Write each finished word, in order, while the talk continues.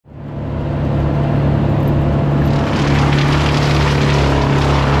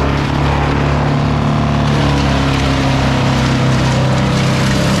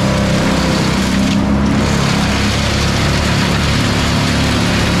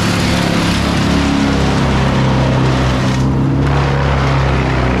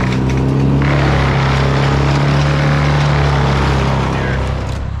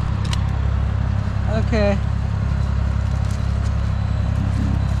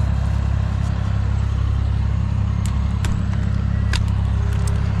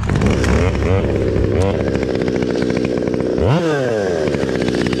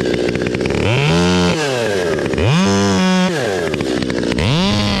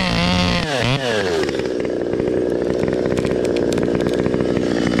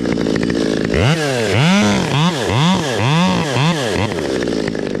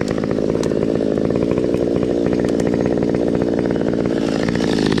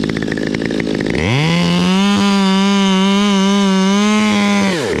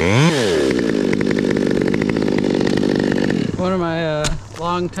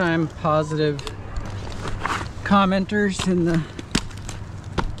time positive commenters in the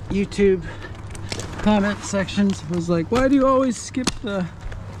YouTube comment sections was like, why do you always skip the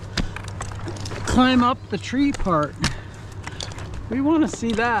climb up the tree part? We want to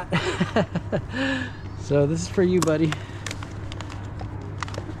see that. So this is for you, buddy.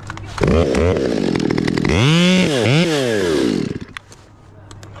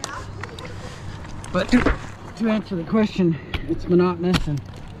 But to answer the question, it's monotonous and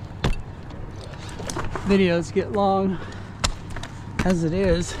videos get long as it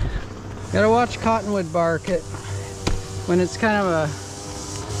is. Gotta watch cottonwood bark when it's kind of a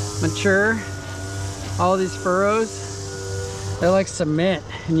mature. All these furrows, they're like cement,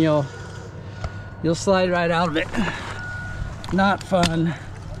 and you'll slide right out of it. Not fun.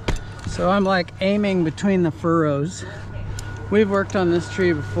 So I'm like aiming between the furrows. We've worked on this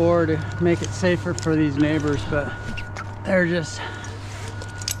tree before to make it safer for these neighbors, but they're just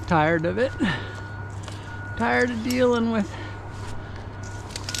tired of it. Tired of dealing with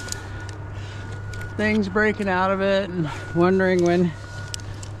things breaking out of it and wondering when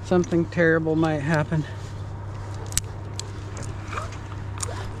something terrible might happen.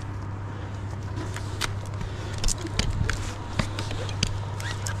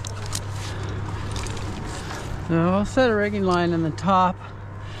 So I'll set a rigging line in the top.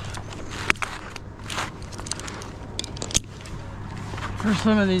 For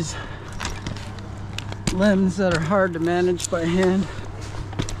some of these limbs that are hard to manage by hand.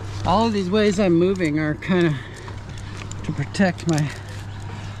 All of these ways I'm moving are kind of to protect my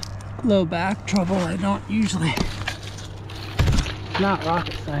low back trouble. I don't usually, it's not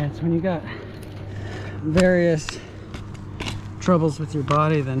rocket science. When you got various troubles with your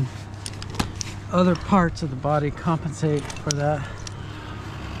body, then other parts of the body compensate for that.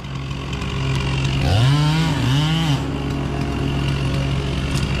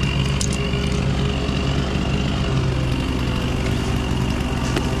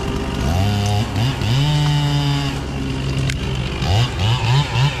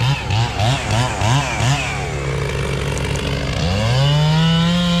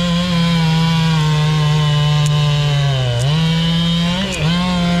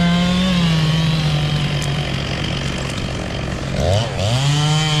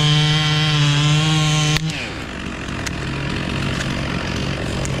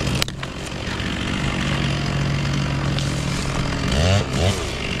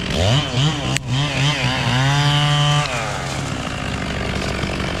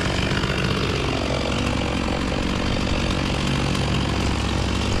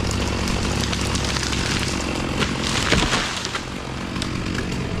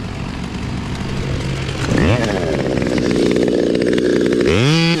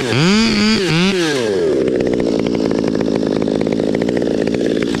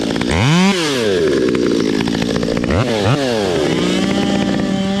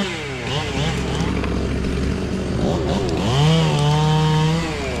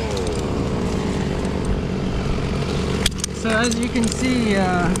 So as you can see,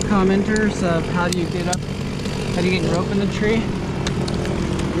 commenters of how do you get your rope in the tree.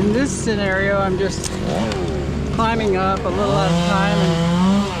 In this scenario, I'm just climbing up a little at a time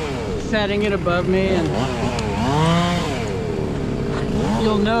and setting it above me, and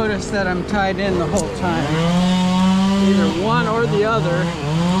you'll notice that I'm tied in the whole time. Either one or the other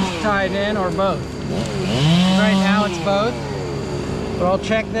is tied in, or both. Right now it's both, but I'll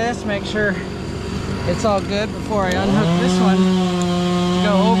check this, make sure it's all good before I unhook this one to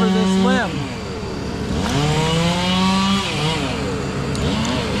go over this limb.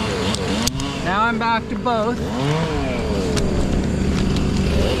 Now I'm back to both.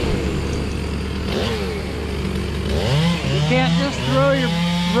 You can't just throw your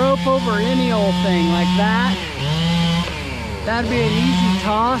rope over any old thing like that. That'd be an easy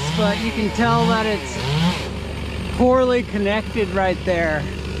toss, but you can tell that it's poorly connected right there.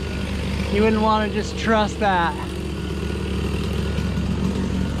 You wouldn't want to just trust that.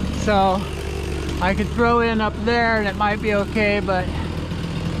 So I could throw in up there and it might be okay, but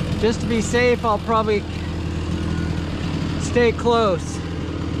just to be safe, I'll probably stay close.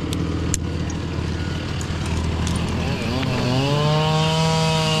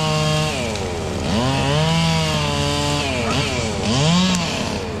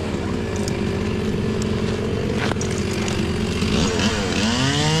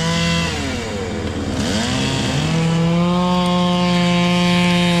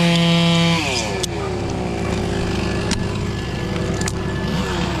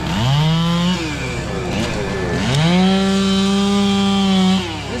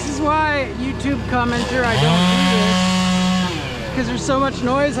 Commenter, I don't do this because there's so much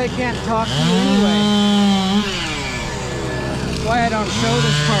noise I can't talk to you anyway. That's why I don't show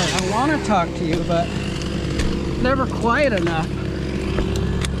this part. I want to talk to you, but never quiet enough.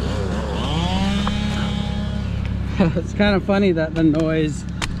 It's kind of funny that the noise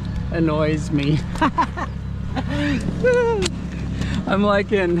annoys me. I'm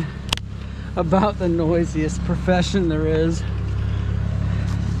like in about the noisiest profession there is.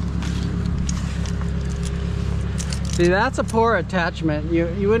 See, that's a poor attachment.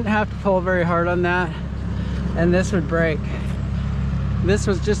 You wouldn't have to pull very hard on that and this would break. This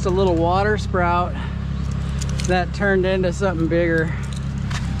was just a little water sprout that turned into something bigger.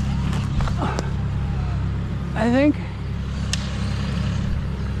 I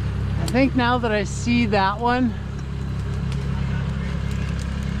think now that I see that one,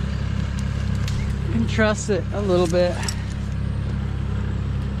 I can trust it a little bit.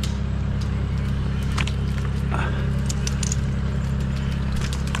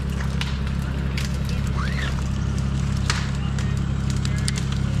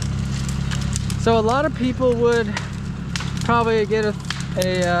 So a lot of people would probably get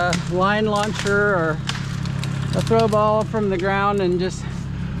a line launcher or a throw ball from the ground and just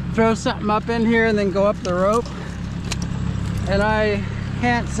throw something up in here and then go up the rope. And I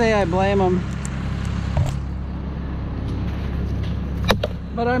can't say I blame them.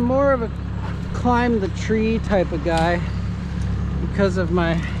 But I'm more of a climb the tree type of guy because of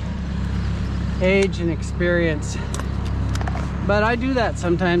my age and experience. But I do that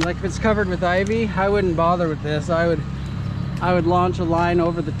sometimes. Like if it's covered with ivy, I wouldn't bother with this. I would launch a line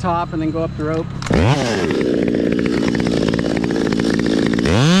over the top and then go up the rope.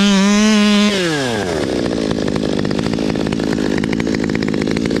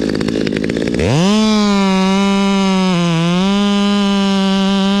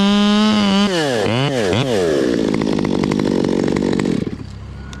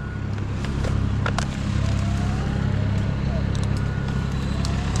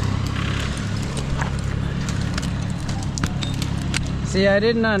 See, I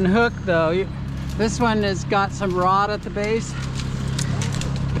didn't unhook though. This one has got some rod at the base.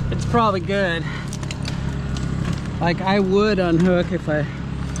 It's probably good. Like I would unhook if I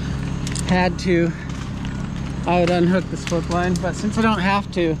had to. I would unhook this hook line, but since I don't have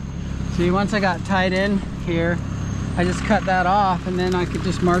to, see, once I got tied in here, I just cut that off and then I could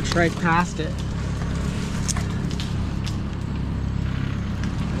just march right past it.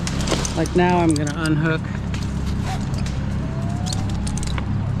 Like now I'm gonna unhook.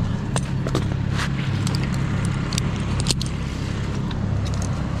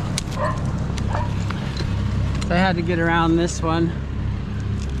 I had to get around this one.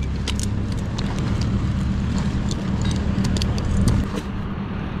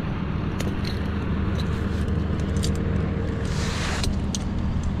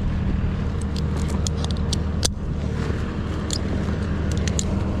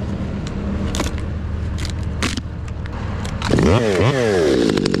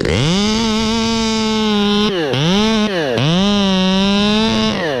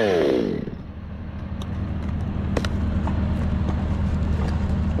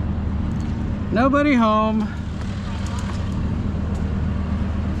 Nobody home.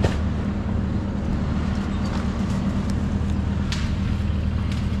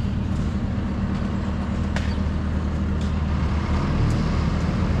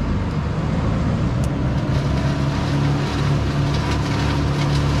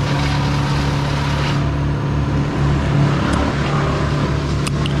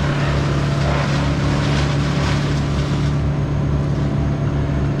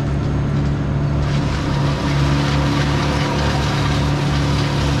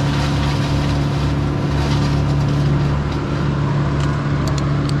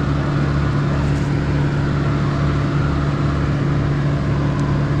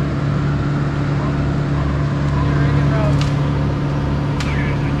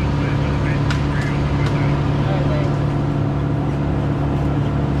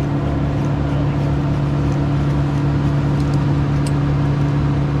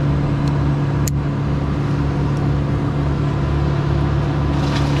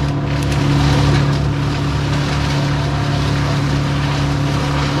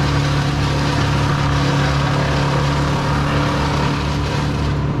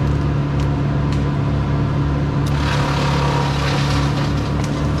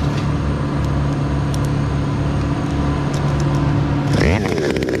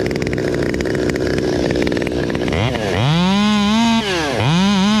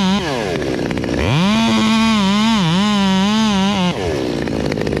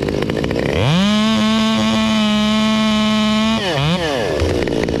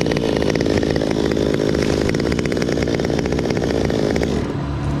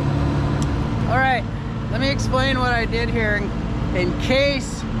 explain what I did here in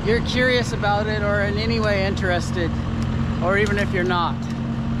case you're curious about it or in any way interested, or even if you're not.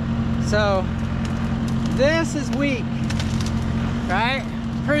 So this is weak, right?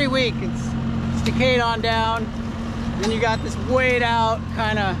 Pretty weak. It's decayed on down. Then you got this weighed out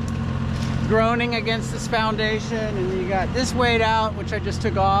kind of groaning against this foundation, and you got this weighed out, which I just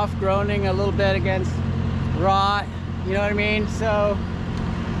took off, groaning a little bit against rot. You know what I mean? So,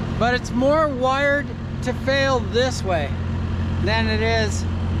 but it's more wired to fail this way than it is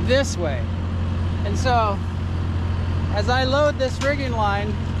this way. And so as I load this rigging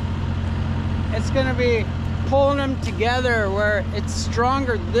line, it's going to be pulling them together where it's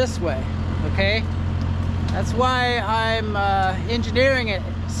stronger this way. Okay, that's why I'm engineering it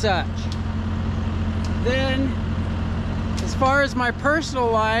such. Then as far as my personal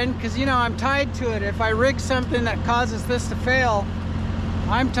line, because you know I'm tied to it, if I rig something that causes this to fail,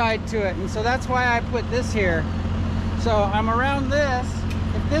 I'm tied to it, and so that's why I put this here. So I'm around this.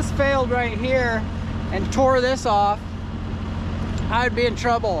 If this failed right here and tore this off, I'd be in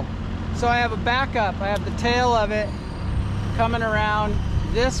trouble. So I have a backup. I have the tail of it coming around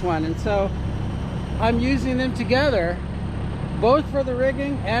this one, and so I'm using them together, both for the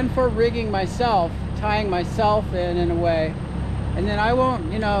rigging and for rigging myself, tying myself in a way. And then I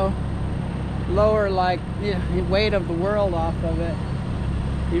won't, you know, lower like the weight of the world off of it.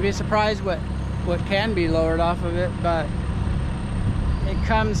 You'd be surprised what can be lowered off of it, but it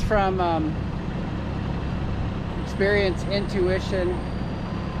comes from experience, intuition,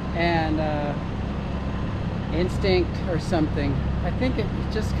 and instinct or something. I think it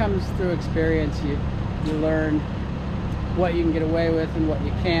just comes through experience. You learn what you can get away with and what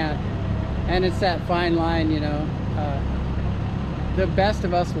you can't, and it's that fine line, you know. The best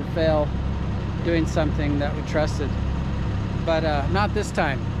of us will fail doing something that we trusted, but not this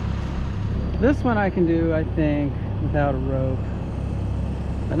time. This one I can do, I think, without a rope,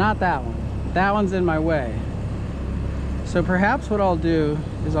 but not that one. That one's in my way. So perhaps what I'll do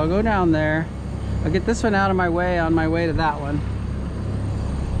is I'll go down there, I'll get this one out of my way on my way to that one,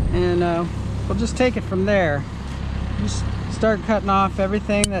 and we'll just take it from there. Just start cutting off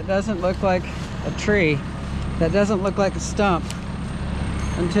everything that doesn't look like a tree, that doesn't look like a stump,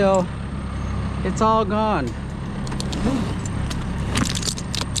 until it's all gone.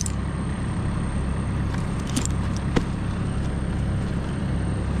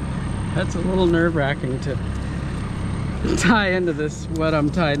 That's a little nerve-wracking to tie into this, what I'm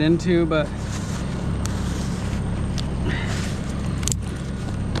tied into, but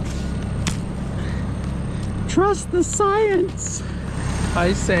trust the science,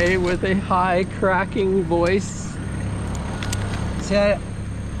 I say with a high cracking voice. See, I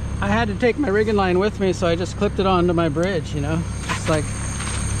had to take my rigging line with me, so I just clipped it onto my bridge, you know. It's like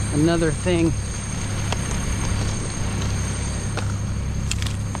another thing.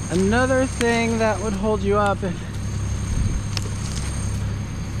 Another thing that would hold you up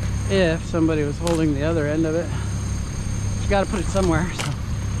if somebody was holding the other end of it. You gotta put it somewhere, so.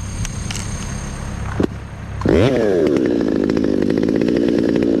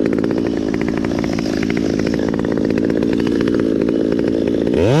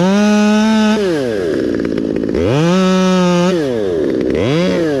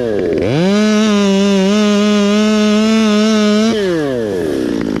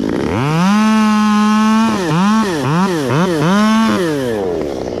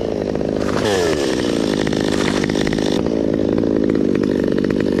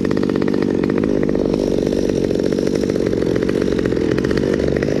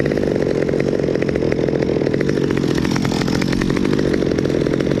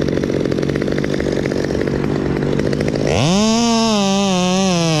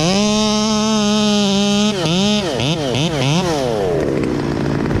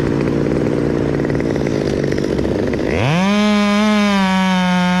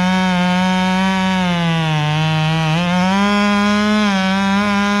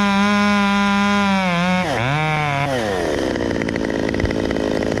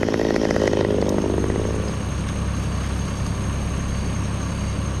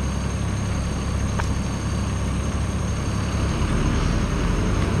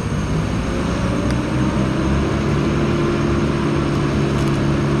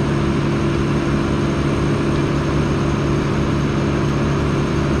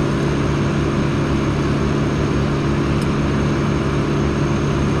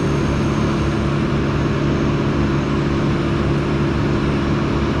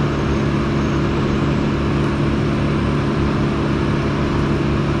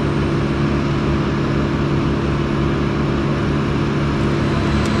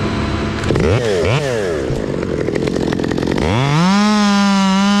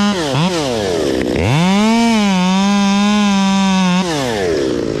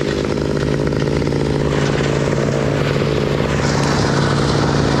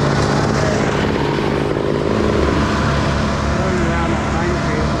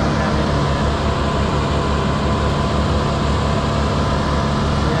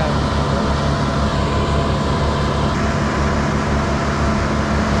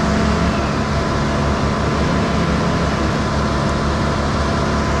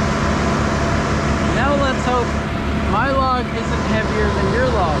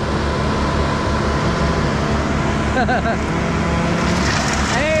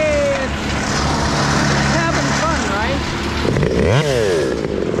 Hey, it's having fun, right?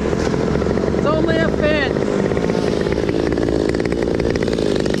 It's only a fence.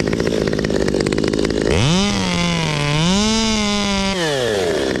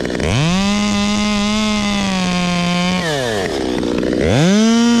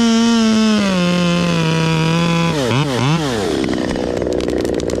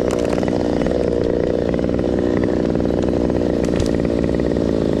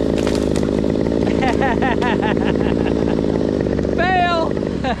 Fail!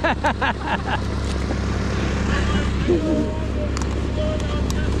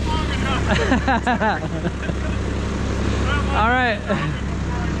 All right.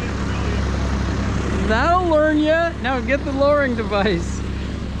 That'll learn you. Now get the lowering device.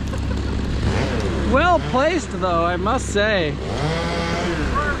 Well placed though, I must say.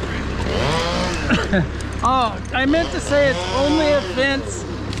 Oh, I meant to say it's only a fence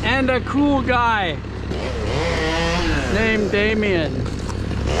and a cool guy named Damien.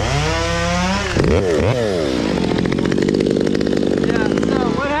 Yeah, so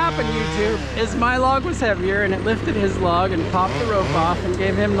what happened, YouTube, is my log was heavier and it lifted his log and popped the rope off and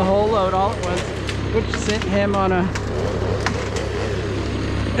gave him the whole load all at once, which sent him on a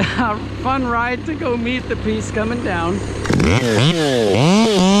fun ride to go meet the piece coming down.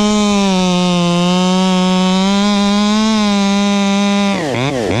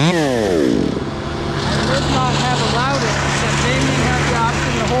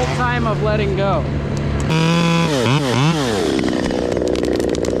 Of letting go.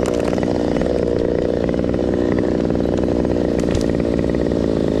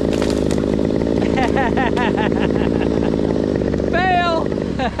 Fail!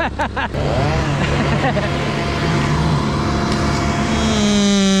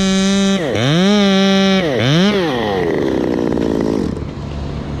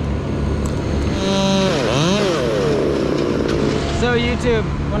 So YouTube,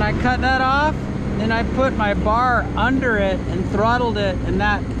 when I cut that off, then I put my bar under it and throttled it, and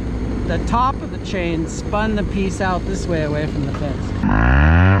the top of the chain spun the piece out this way away from the fence.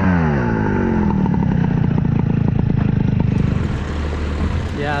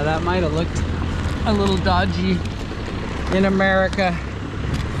 Yeah, that might have looked a little dodgy in America.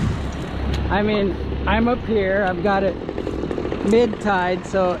 I mean, I'm up here, I've got it mid-tide,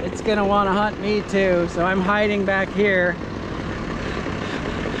 so it's gonna want to hunt me too, so I'm hiding back here.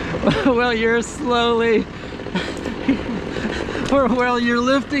 Well, you're slowly, or well, you're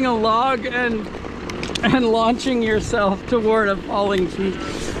lifting a log and launching yourself toward a falling tree. You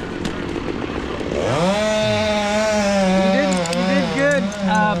did good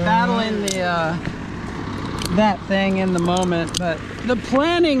battling the that thing in the moment, but the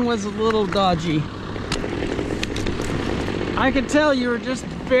planning was a little dodgy. I could tell you were just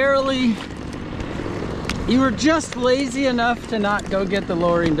barely. You were just lazy enough to not go get the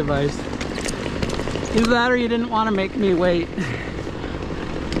lowering device. Either that or you didn't want to make me wait.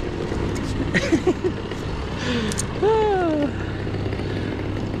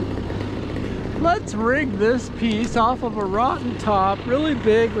 Let's rig this piece off of a rotten top, really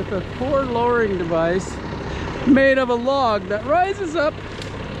big, with a poor lowering device made of a log that rises up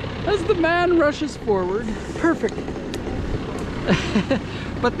as the man rushes forward. Perfect.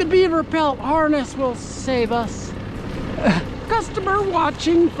 But the beaver pelt harness will save us. Customer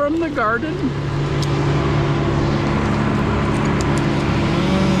watching from the garden.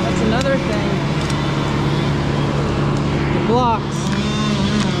 That's another thing. The blocks.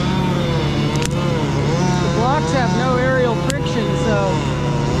 The blocks have no aerial friction, so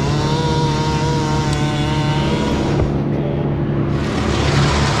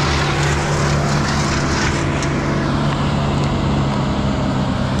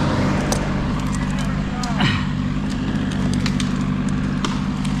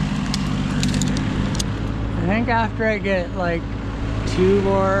I think after I get like 2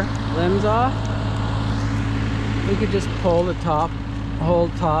 more limbs off, we could just pull the top, whole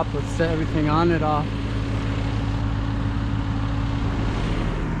top with everything on it off.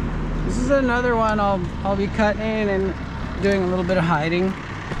 This is another one I'll be cutting and doing a little bit of hiding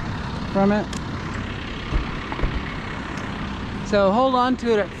from it. So hold on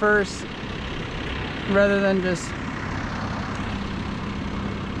to it at first rather than just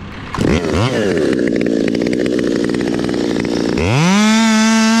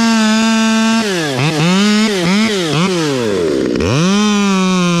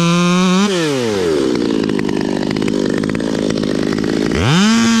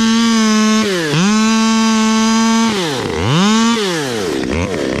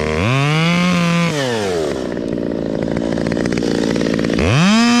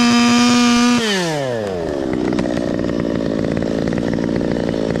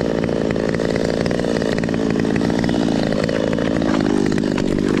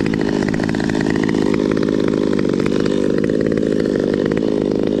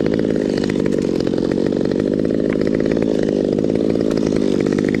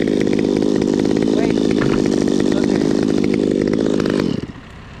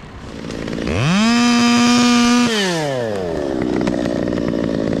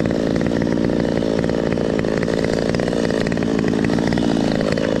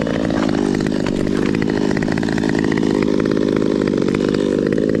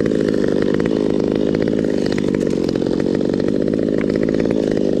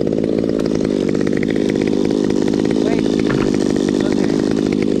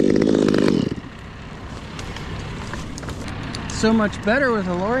so much better with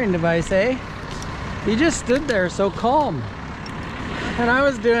a lowering device, eh? He just stood there so calm. And I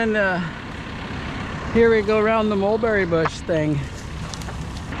was doing the here we go around the mulberry bush thing.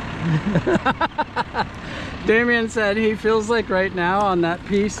 Damien said he feels like right now on that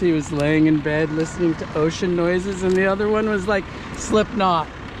piece he was laying in bed listening to ocean noises, and the other one was like Slipknot.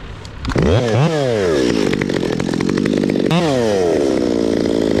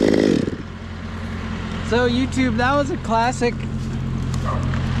 So YouTube, that was a classic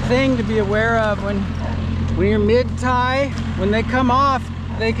thing to be aware of when you're mid-tie. When they come off,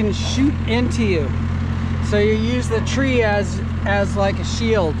 they can shoot into you. So you use the tree as like a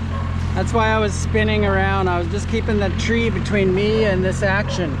shield. That's why I was spinning around. I was just keeping the tree between me and this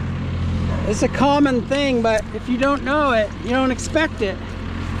action. It's a common thing, but if you don't know it, you don't expect it,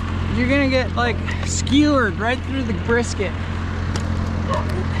 you're gonna get like skewered right through the brisket.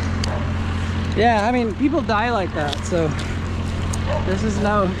 Yeah, I mean, people die like that, so this is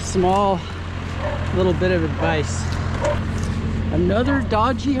no small little bit of advice. Another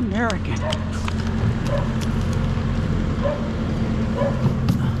dodgy American.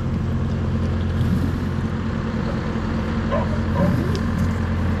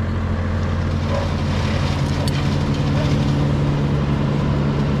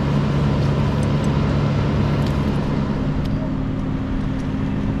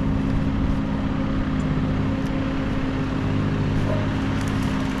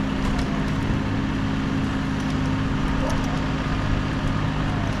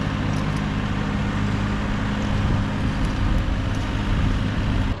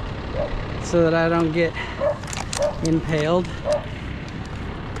 So that I don't get impaled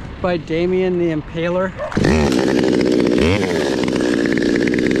by Damien the Impaler.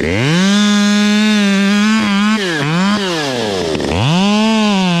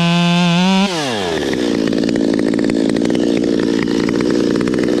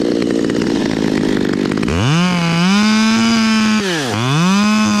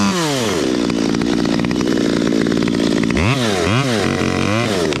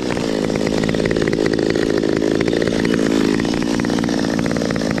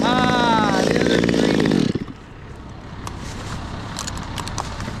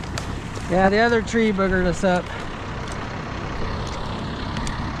 Yeah, the other tree boogered us up.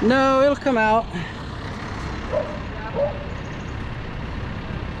 No, it'll come out.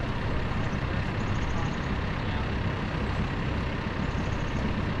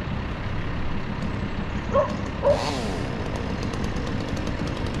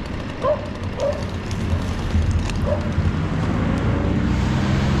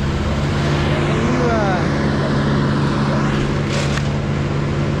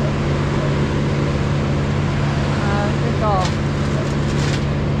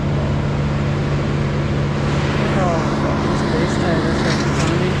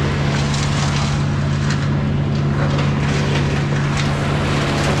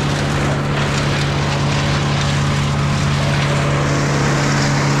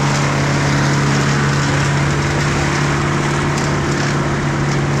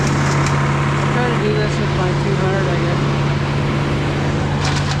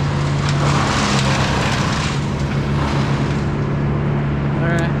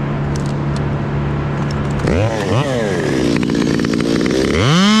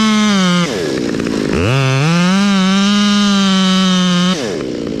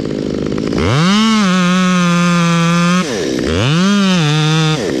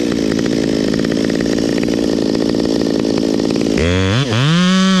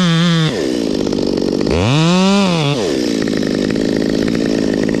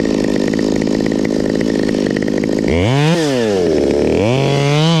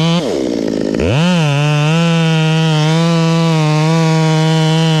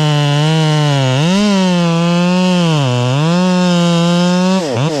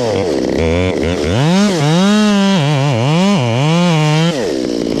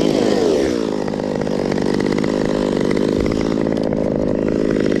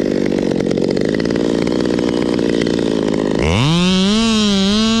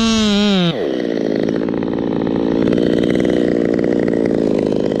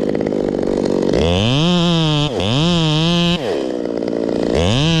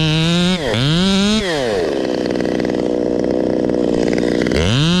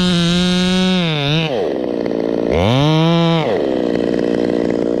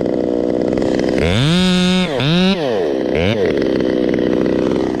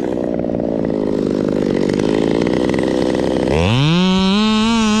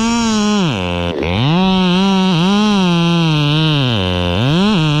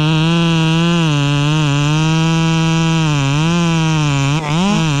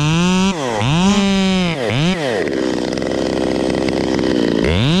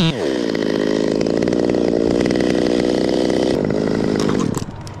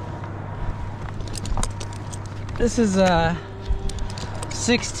 This is a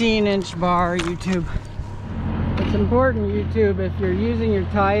 16-inch bar, YouTube. It's important, YouTube, if you're using your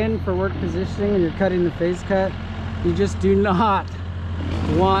tie-in for work positioning and you're cutting the face cut, you just do not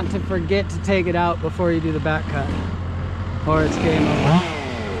want to forget to take it out before you do the back cut, or it's game over.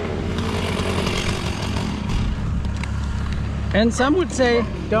 And some would say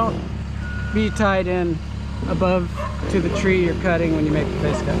don't be tied in above to the tree you're cutting when you make the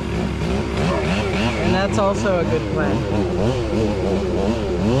face cut. And that's also a good plan.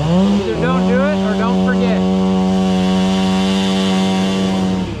 Either don't do it or don't forget.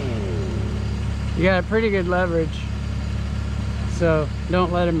 You got a pretty good leverage, so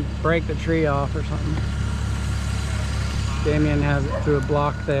don't let him break the tree off or something. Damien has it through a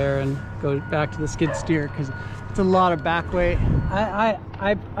block there and go back to the skid steer because it's a lot of back weight.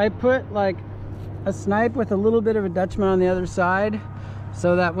 I put like a snipe with a little bit of a Dutchman on the other side,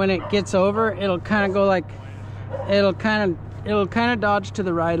 so that when it gets over, it'll kind of go like, it'll kind of dodge to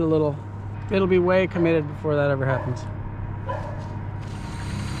the right a little. It'll be way committed before that ever happens.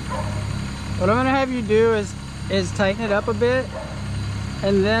 What I'm gonna have you do is tighten it up a bit,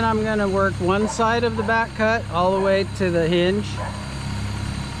 and then I'm gonna work one side of the back cut all the way to the hinge,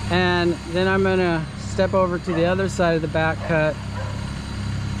 and then I'm gonna step over to the other side of the back cut,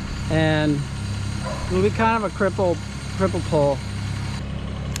 and it'll be kind of a cripple pull.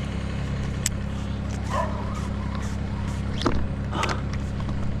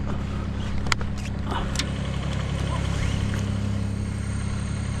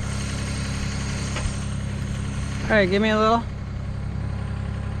 All right, give me a little.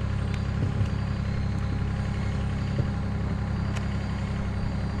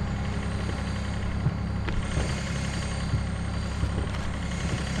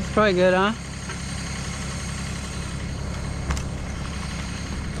 That's probably good, huh?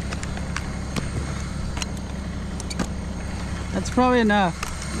 That's probably enough,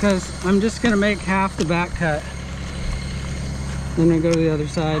 because I'm just gonna make half the back cut. Then I go to the other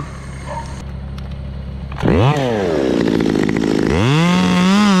side.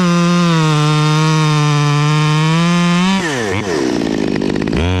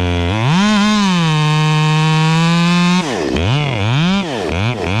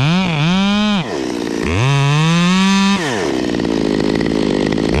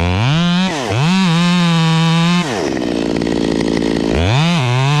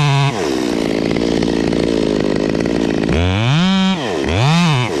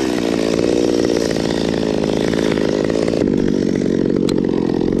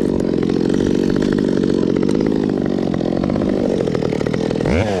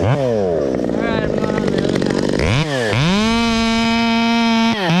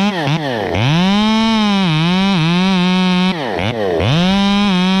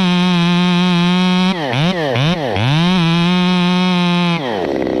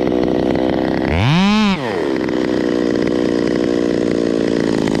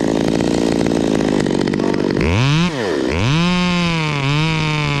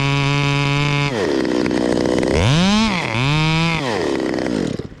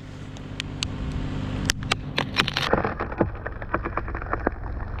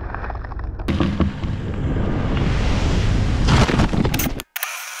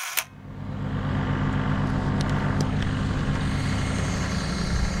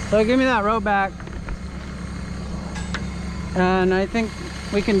 So give me that row back, and I think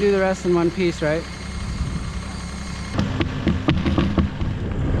we can do the rest in one piece, right?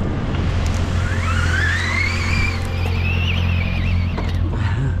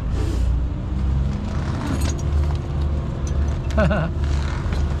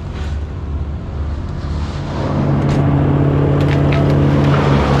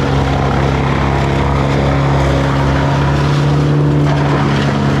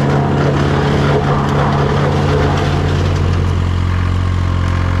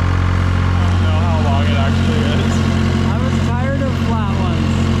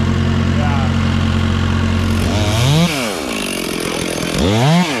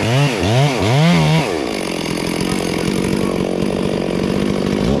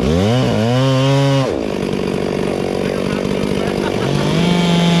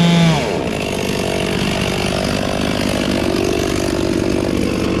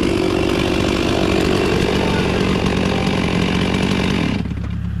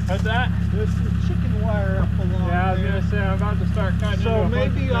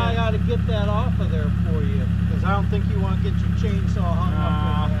 Get that off of there for you, because I don't think you want to get your chainsaw hung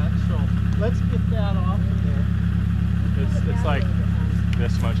up with that. So let's get that off of there. It's like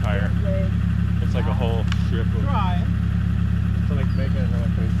this much higher. It's like a whole strip of. Try it. It's like making another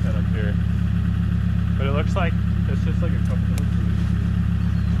face cut up here. But it looks like It's just like a couple of trees.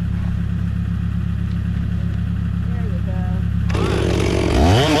 There you go.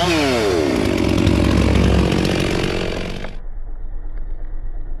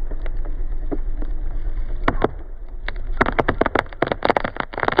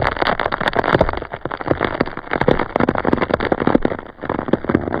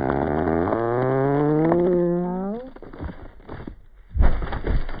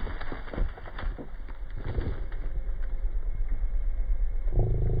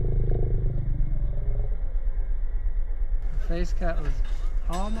 Face cut was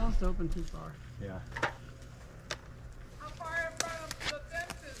almost open too far. Yeah. How far in front of the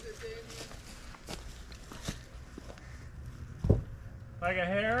fence is it, Damien? Like a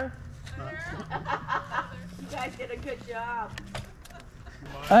hair? You guys did a good job.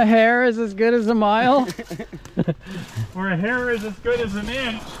 A hair is as good as a mile. Or a hair is as good as an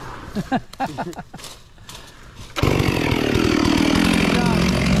inch.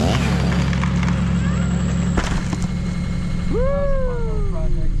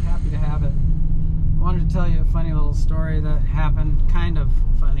 Project. Happy to have it. I wanted to tell you a funny little story that happened. Kind of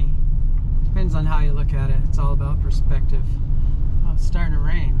funny. Depends on how you look at it. It's all about perspective. Oh, it's starting to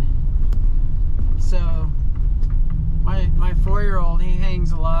rain. So my 4-year-old, he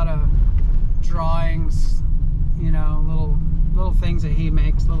hangs a lot of drawings, you know, little things that he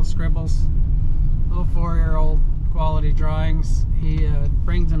makes, little scribbles, little 4-year-old quality drawings. He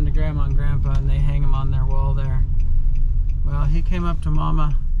brings them to Grandma and Grandpa, and they hang them on their wall there. Well, he came up to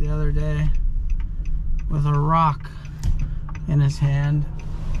Mama the other day with a rock in his hand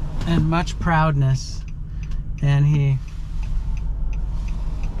and much proudness, and he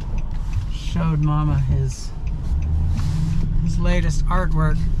showed Mama his latest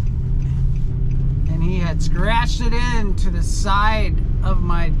artwork, and he had scratched it into the side of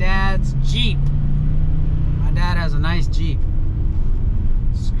my dad's Jeep. My dad has a nice Jeep.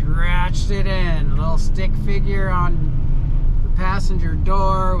 Scratched it in, a little stick figure on passenger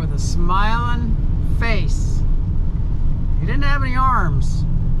door with a smiling face. He didn't have any arms.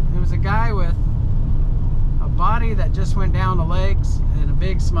 It was a guy with a body that just went down to legs and a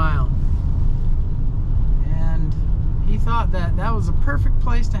big smile. And he thought that that was a perfect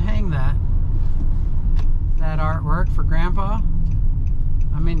place to hang that artwork for Grandpa.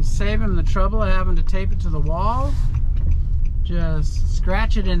 I mean, save him the trouble of having to tape it to the wall. Just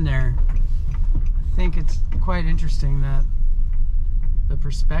scratch it in there. I think it's quite interesting that the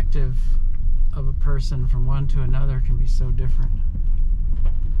perspective of a person from one to another can be so different.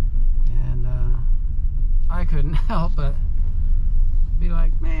 And I couldn't help but be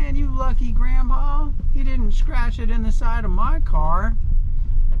like, man, you lucky Grandpa. He didn't scratch it in the side of my car.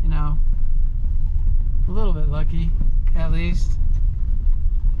 You know, a little bit lucky, at least.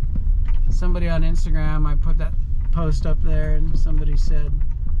 Somebody on Instagram, I put that post up there, and somebody said,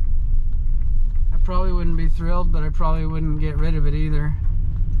 I probably wouldn't be thrilled, but I probably wouldn't get rid of it either.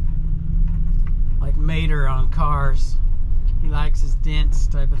 Like Mater on cars. He likes his dents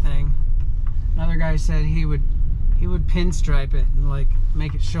type of thing. Another guy said he would pinstripe it and like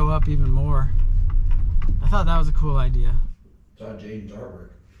make it show up even more. I thought that was a cool idea. Saw Jaden's artwork.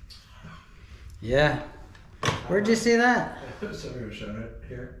 Yeah. Where'd you see that? Somebody was showing it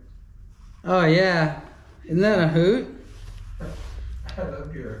here. Oh yeah. Isn't that a hoot? I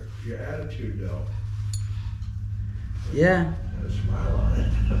love your attitude though. Yeah. And a smile on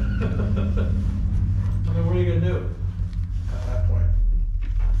it. I mean, what are you gonna do at that point?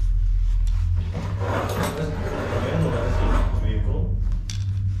 Vehicle.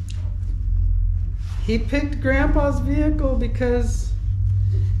 He picked Grandpa's vehicle because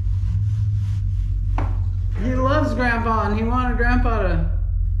he loves Grandpa and he wanted Grandpa to...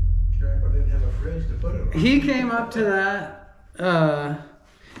 Grandpa didn't have a fridge to put it on. He came up to that,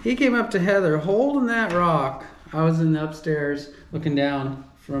 he came up to Heather holding that rock. I was in the upstairs looking down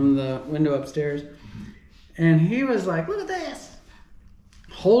from the window upstairs. And he was like, look at this.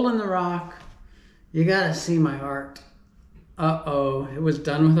 Holding the rock. You gotta see my art. Uh-oh, it was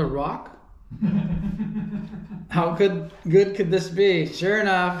done with a rock? How good could this be? Sure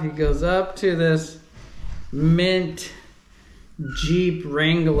enough, he goes up to this mint Jeep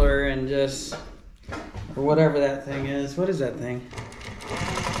Wrangler and just, or whatever that thing is. What is that thing?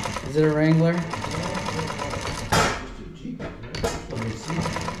 Is it a Wrangler?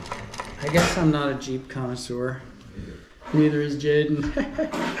 I guess I'm not a Jeep connoisseur. Neither is Jaden.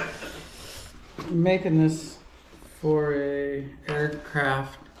 I'm making this for a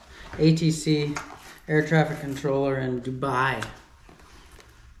aircraft, ATC, air traffic controller in Dubai.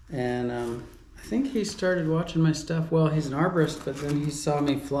 And I think he started watching my stuff. Well, he's an arborist, but then he saw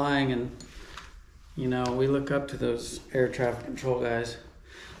me flying and You know, we look up to those air traffic control guys.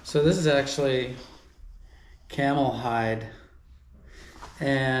 So this is actually camel hide,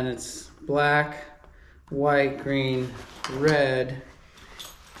 and it's black, white, green, red,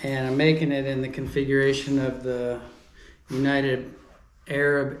 and I'm making it in the configuration of the United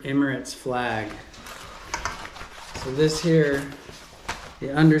Arab Emirates flag. So this here,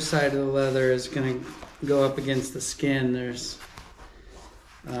 the underside of the leather is going to go up against the skin. There's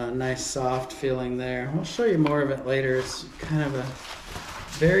a nice soft feeling there. I'll show you more of it later. It's kind of a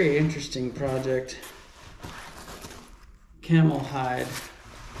very interesting project. Camel hide.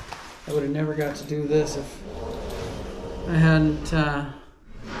 I would have never got to do this if I hadn't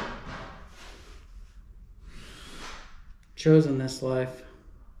chosen this life.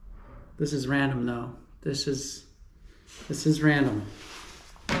 This is random though. This is random.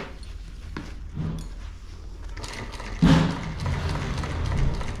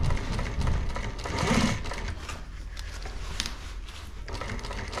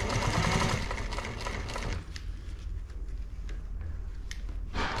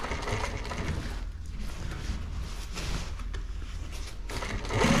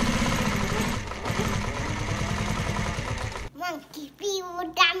 Monkey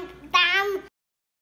people dum dum.